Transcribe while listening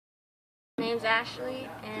name's Ashley,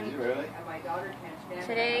 and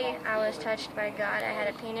today I was touched by God. I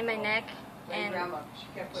had a pain in my neck, and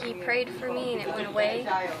he prayed for me, and it went away.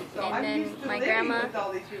 And then my grandma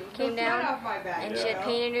came down, and she had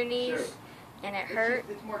pain in her knees, and it hurt.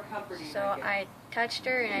 So I touched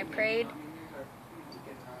her, and I prayed,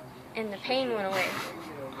 and the pain went away.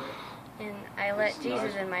 And I let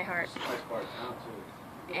Jesus in my heart.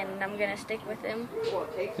 And I'm going to stick with him.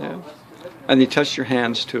 Yeah. And he touched your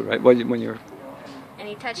hands too, right? When you're... And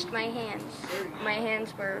he touched my hands. My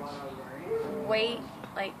hands were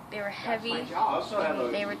like they were heavy,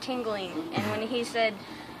 and they were tingling. And when he said,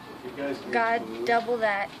 God, double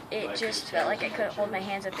that, it just felt like I couldn't hold my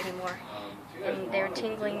hands up anymore. And they were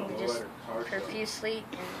tingling just profusely,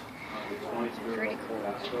 and pretty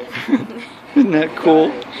cool. Isn't that cool?